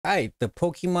Alright, the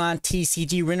Pokemon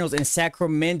TCG Rentals in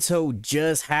Sacramento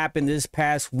just happened this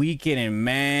past weekend, and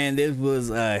man, this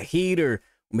was a heater.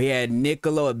 We had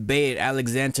Niccolo Abate,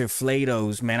 Alexander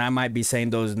Flatos. Man, I might be saying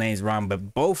those names wrong,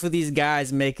 but both of these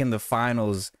guys making the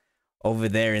finals over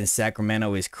there in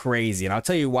Sacramento is crazy. And I'll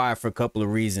tell you why for a couple of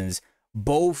reasons.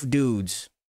 Both dudes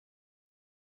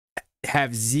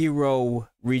have zero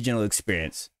regional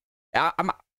experience.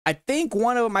 I think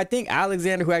one of them, I think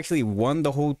Alexander, who actually won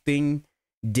the whole thing,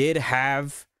 did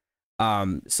have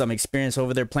some experience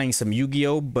over there playing some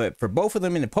Yu-Gi-Oh, but for both of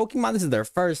them in the Pokemon, this is their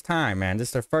first time, man. This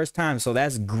is their first time, so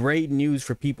that's great news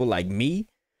for people like me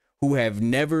who have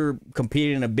never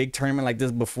competed in a big tournament like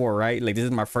this before, right? Like, this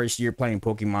is my first year playing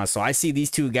Pokemon, so I see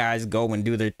these two guys go and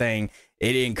do their thing.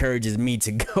 It encourages me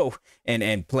to go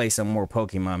and play some more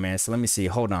Pokemon, man. So let me see,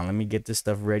 hold on, let me get this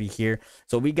stuff ready here.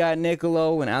 So we got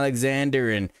Niccolo and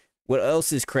Alexander, and what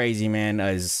else is crazy, man,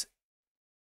 is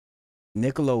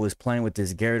Niccolo was playing with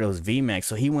this Gyarados VMAX,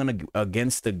 so he went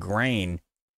against the grain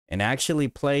and actually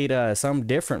played something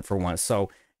different for once. So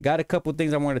got a couple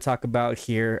things I want to talk about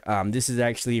here. This is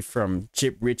actually from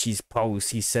Chip Ritchie's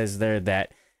post. He says there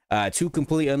that two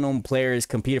completely unknown players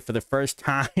competed for the first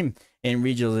time in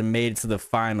regionals and made it to the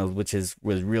finals, which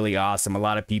was really awesome. A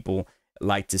lot of people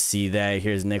like to see that.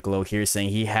 Here's Niccolo here saying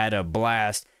he had a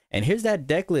blast. And here's that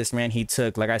deck list, man, he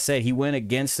took. Like I said, he went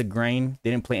against the grain,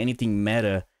 didn't play anything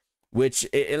meta, which,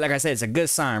 like I said, it's a good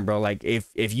sign, bro. Like, if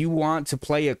you want to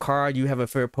play a card, you have a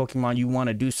favorite Pokemon, you want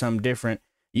to do something different,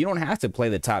 you don't have to play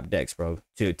the top decks, bro,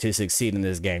 to succeed in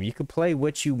this game. You could play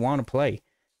what you want to play.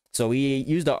 So he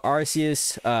used the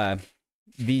Arceus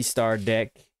V-Star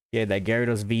deck. He had that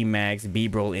Gyarados VMAX,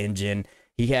 B-Bro engine.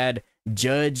 He had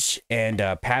Judge and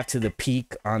Path to the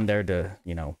Peak on there to,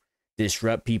 you know,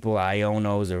 disrupt people.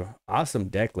 Ionos are awesome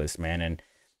deck list, man. And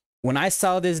when I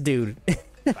saw this dude...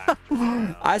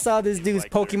 I saw this dude's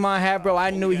Pokemon hat, bro. I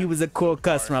knew he was a cool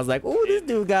customer. I was like, "Oh, this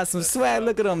dude got some swag.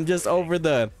 Look at him just over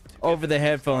the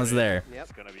headphones there."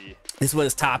 This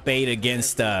was top 8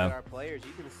 against oh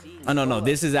no,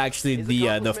 this is actually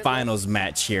the finals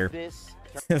match here.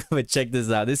 But check this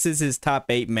out. This is his top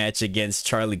 8 match against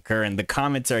Charlie Curran. The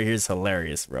commentary here is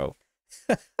hilarious, bro.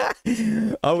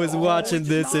 I was watching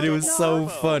this and it was so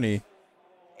funny.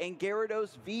 And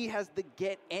Gyarados V has the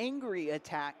Get Angry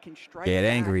attack, can strike Get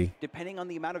back Angry, depending on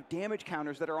the amount of damage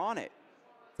counters that are on it.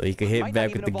 So you can hit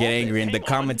back with the Get Angry, and the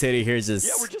commentator here is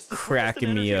just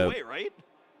cracking me up. Away, right?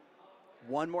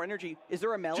 One more energy. Is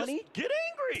there a Melanie? Just get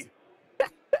angry.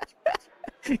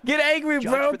 Get angry,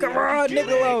 bro. Come on,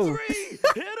 Niccolo. Hit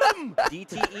him.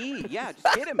 DTE. Yeah,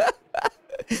 just hit him.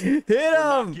 Hit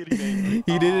him.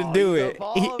 He didn't do it.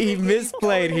 He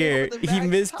misplayed here. He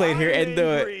misplayed here and do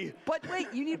it. But wait,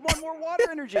 you need one more water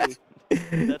energy.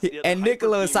 And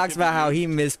Niccolo talks about how he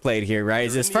misplayed here, right?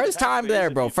 It's his first time there,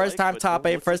 bro. First time top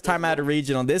 8, first time out of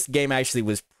regional. This game actually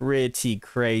was pretty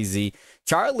crazy.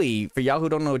 Charlie, for y'all who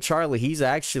don't know Charlie, he's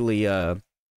actually a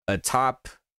top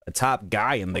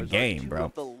guy in the game,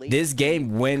 bro. This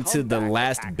game went to the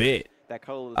last bit.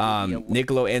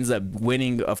 Niccolo ends up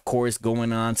winning, of course,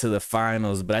 going on to the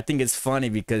finals. But I think it's funny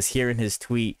because here in his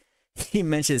tweet, he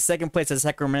mentioned second place at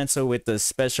Sacramento with the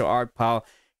special art pile.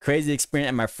 Crazy experience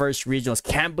at my first regionals.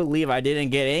 Can't believe I didn't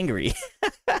get angry.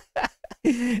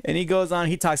 And he goes on.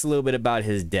 He talks a little bit about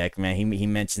his deck, man. He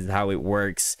mentions how it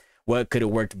works, what could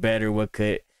have worked better, what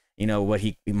could, you know, what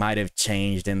he might have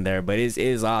changed in there. But it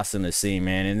is awesome to see,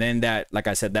 man. And then that, like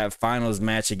I said, that finals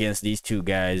match against these two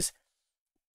guys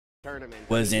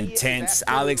was intense.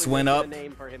 Alex went up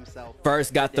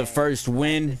first, got the first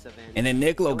win, and then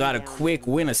Niccolo got a quick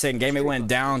win. A second game, it went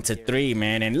down to 3,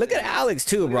 man. And look at Alex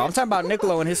too, bro. I'm talking about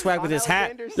Niccolo and his swag with his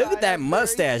hat. Look at that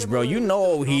mustache, bro. You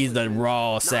know he's the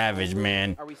raw savage,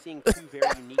 man.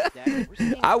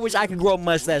 I wish I could grow a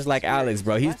mustache like Alex,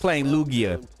 bro. He's playing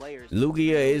Lugia.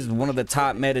 Lugia is one of the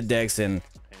top meta decks, and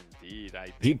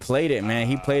he played it, man.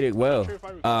 He played it well.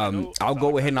 I'll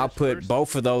go ahead and I'll put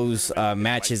both of those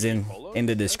matches in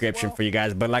the description for you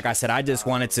guys. But like I said, I just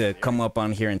wanted to come up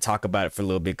on here and talk about it for a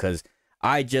little bit because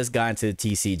I just got into the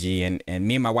TCG, and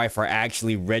me and my wife are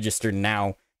actually registered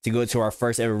now to go to our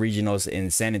first ever regionals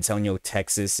in San Antonio,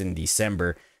 Texas in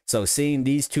December. So seeing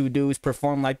these two dudes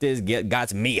perform like this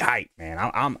got me hyped,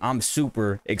 man. I'm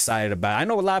super excited about it. I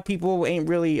know a lot of people ain't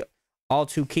really all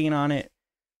too keen on it,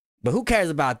 but who cares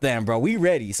about them, bro? We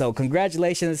ready. So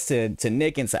congratulations to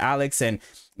Nick and to Alex. And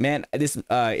man, this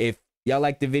if y'all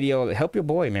like the video, help your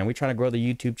boy, man. We're trying to grow the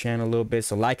YouTube channel a little bit.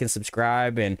 So like and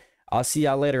subscribe, and I'll see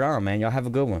y'all later on, man. Y'all have a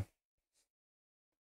good one.